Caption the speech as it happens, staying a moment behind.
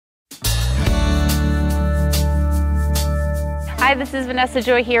Hi, this is Vanessa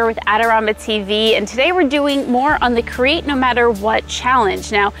Joy here with Adorama TV, and today we're doing more on the Create No Matter What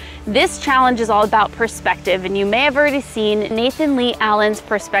challenge. Now, this challenge is all about perspective, and you may have already seen Nathan Lee Allen's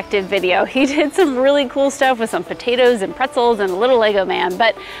perspective video. He did some really cool stuff with some potatoes and pretzels and a little Lego man,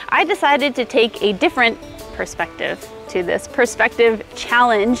 but I decided to take a different perspective to this perspective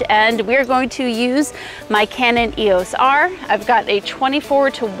challenge, and we're going to use my Canon EOS R. I've got a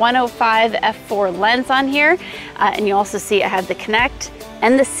 24 to 105 f4 lens on here, and you also see I have the Connect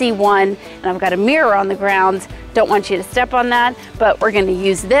and the C1, and I've got a mirror on the ground. Don't want you to step on that, but we're going to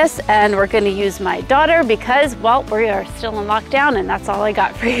use this, and we're going to use my daughter because, well, we are still in lockdown, and that's all I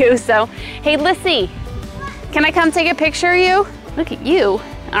got for you. So, hey, Lissy, can I come take a picture of you? Look at you.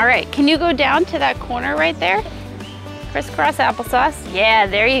 All right, can you go down to that corner right there? Crisscross applesauce. Yeah,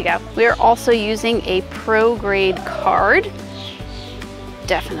 there you go. We are also using a pro grade card.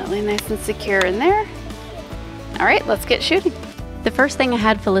 Definitely nice and secure in there. All right, let's get shooting. The first thing I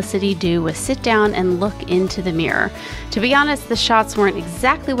had Felicity do was sit down and look into the mirror. To be honest, the shots weren't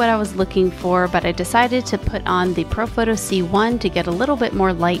exactly what I was looking for, but I decided to put on the Profoto C1 to get a little bit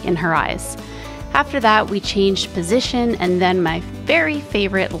more light in her eyes. After that, we changed position, and then my very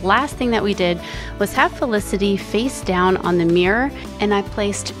favorite last thing that we did was have Felicity face down on the mirror, and I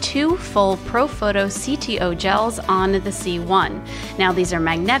placed 2 full Profoto CTO gels on the C1. Now these are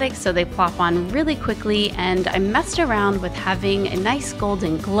magnetic, so they plop on really quickly, and I messed around with having a nice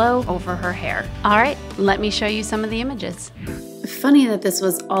golden glow over her hair. All right, let me show you some of the images. Funny that this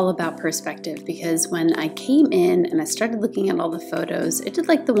was all about perspective, because when I came in and I started looking at all the photos, it did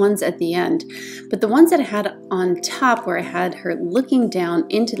like the ones at the end, but the ones that I had on top where I had her looking down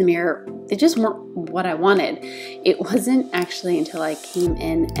into the mirror, they just weren't what I wanted. It wasn't actually until I came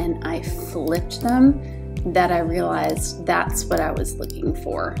in and I flipped them that I realized that's what I was looking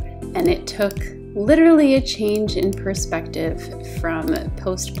for. And it took literally a change in perspective from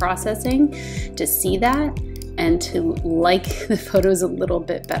post-processing to see that and to like the photos a little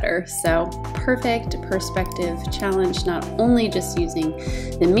bit better. So perfect perspective challenge, not only just using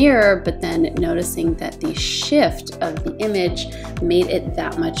the mirror, but then noticing that the shift of the image made it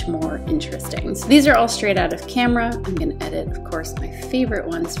that much more interesting. So these are all straight out of camera. I'm gonna edit, of course, my favorite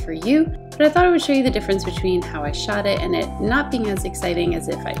ones for you, but I thought I would show you the difference between how I shot it and it not being as exciting as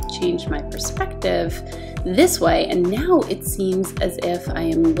if I changed my perspective this way, and now it seems as if I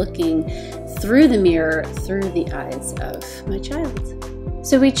am looking through the mirror through the eyes of my child.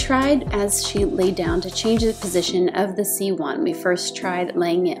 So we tried, as she lay down, to change the position of the C1. We first tried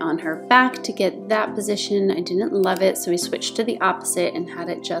laying it on her back to get that position. I didn't love it, so we switched to the opposite and had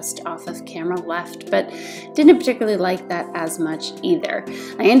it just off of camera left, but didn't particularly like that as much either.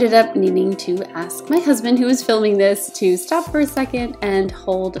 I ended up needing to ask my husband, who was filming this, to stop for a second and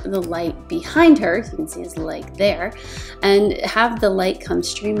hold the light behind her, so you can see his leg there, and have the light come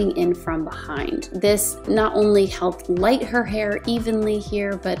streaming in from behind. This not only helped light her hair evenly here,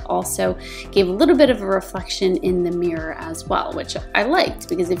 but also gave a little bit of a reflection in the mirror as well, which I liked,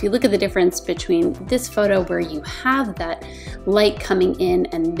 because if you look at the difference between this photo where you have that light coming in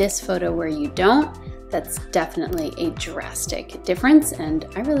and this photo where you don't, that's definitely a drastic difference, and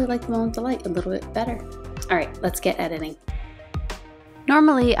I really like the one with the light a little bit better. All right, let's get editing.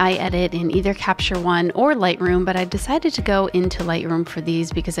 Normally I edit in either Capture One or Lightroom, but I decided to go into Lightroom for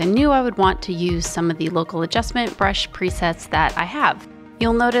these because I knew I would want to use some of the local adjustment brush presets that I have.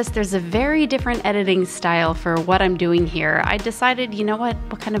 You'll notice there's a very different editing style for what I'm doing here. I decided, you know what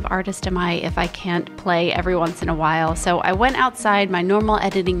kind of artist am I if I can't play every once in a while? So I went outside my normal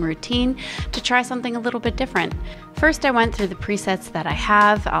editing routine to try something a little bit different. First, I went through the presets that I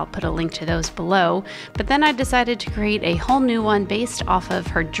have. I'll put a link to those below, but then I decided to create a whole new one based off of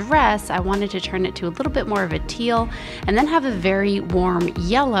her dress. I wanted to turn it to a little bit more of a teal and then have a very warm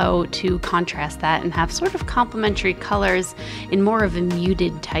yellow to contrast that and have sort of complementary colors in more of a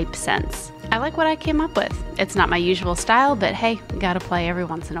muted type sense. I like what I came up with. It's not my usual style, but hey, gotta play every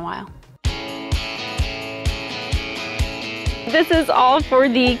once in a while. This is all for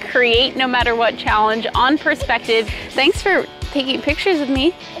the Create No Matter What challenge on perspective. Thanks for taking pictures of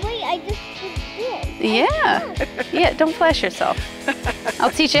me. Wait, I just did. Yeah. Yeah, don't flash yourself.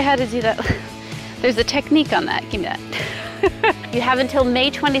 I'll teach you how to do that. There's a technique on that. Give me that. You have until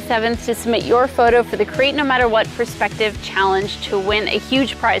May 27th to submit your photo for the Create No Matter What Perspective Challenge to win a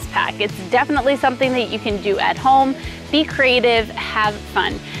huge prize pack. It's definitely something that you can do at home. Be creative, have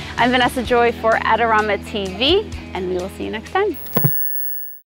fun. I'm Vanessa Joy for Adorama TV, and we will see you next time.